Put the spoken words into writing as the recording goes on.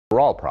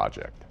overall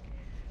project.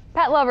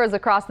 Pet lovers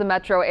across the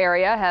metro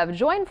area have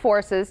joined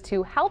forces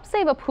to help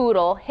save a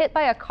poodle hit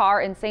by a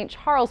car in St.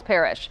 Charles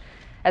Parish.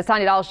 As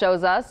Tanya Dahl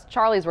shows us,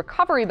 Charlie's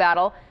recovery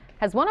battle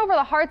has won over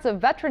the hearts of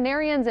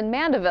veterinarians in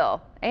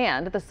Mandeville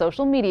and the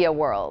social media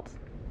world.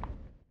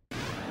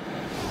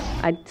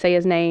 I'd say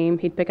his name,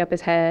 he'd pick up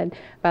his head.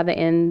 By the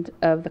end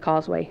of the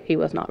causeway, he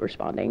was not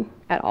responding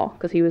at all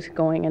because he was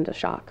going into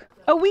shock.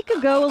 A week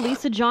ago,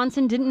 Elisa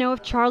Johnson didn't know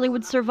if Charlie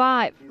would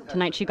survive.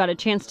 Tonight, she got a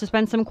chance to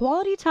spend some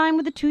quality time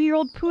with a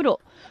 2-year-old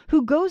poodle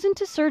who goes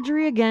into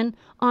surgery again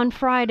on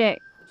Friday.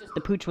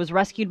 The pooch was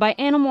rescued by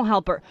Animal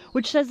Helper,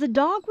 which says the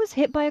dog was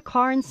hit by a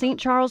car in St.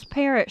 Charles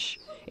Parish.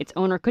 Its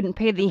owner couldn't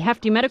pay the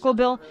hefty medical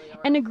bill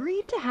and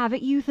agreed to have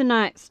it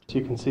euthanized.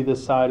 You can see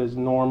this side is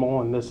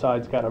normal and this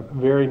side's got a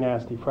very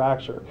nasty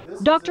fracture.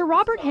 Dr.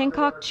 Robert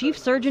Hancock, chief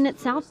surgeon at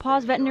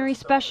Southpaw's Veterinary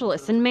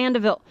Specialists in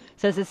Mandeville,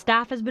 says his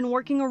staff has been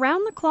working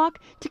around the clock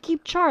to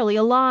keep Charlie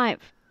alive.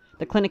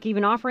 The clinic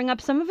even offering up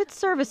some of its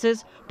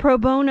services pro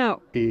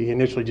bono. He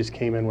initially just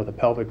came in with a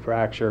pelvic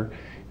fracture.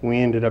 We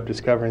ended up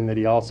discovering that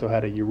he also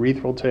had a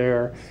urethral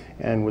tear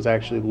and was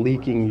actually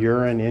leaking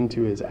urine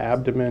into his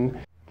abdomen.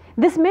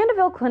 This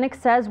Mandeville clinic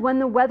says when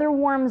the weather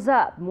warms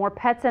up, more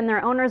pets and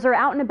their owners are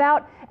out and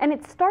about, and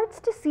it starts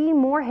to see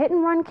more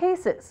hit-and-run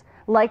cases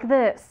like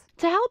this.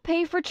 To help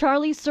pay for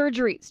Charlie's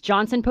surgeries,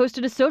 Johnson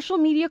posted a social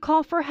media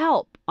call for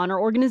help on her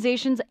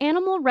organization's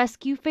Animal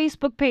Rescue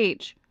Facebook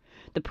page.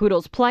 The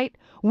poodle's plight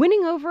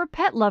winning over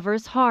pet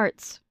lovers'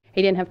 hearts.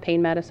 He didn't have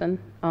pain medicine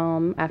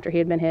after he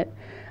had been hit,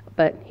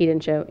 but he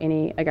didn't show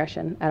any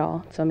aggression at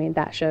all. So, I mean,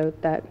 that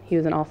showed that he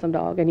was an awesome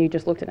dog, and you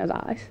just looked in his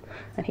eyes,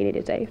 and he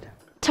needed saved.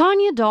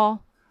 Tanya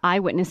Dahl,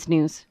 Eyewitness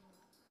News.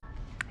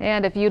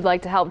 And if you'd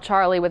like to help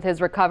Charlie with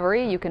his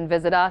recovery, you can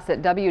visit us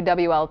at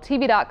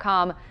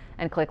WWLTV.com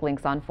and click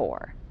links on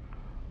 4.